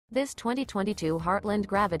This 2022 Heartland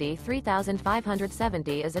Gravity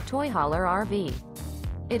 3570 is a toy hauler RV.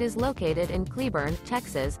 It is located in Cleburne,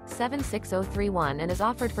 Texas, 76031 and is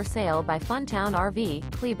offered for sale by Funtown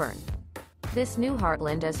RV, Cleburne. This new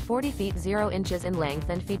Heartland is 40 feet 0 inches in length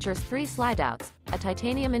and features 3 slideouts, a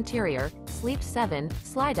titanium interior, sleep 7,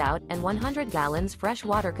 slideout, and 100 gallons fresh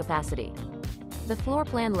water capacity. The floor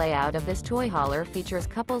plan layout of this toy hauler features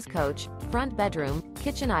couples coach, front bedroom,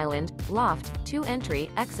 kitchen island, loft, 2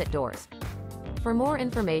 entry/exit doors. For more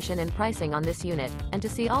information and pricing on this unit, and to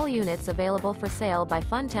see all units available for sale by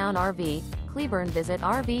Funtown RV, Cleburne, visit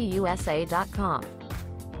RVUSA.com.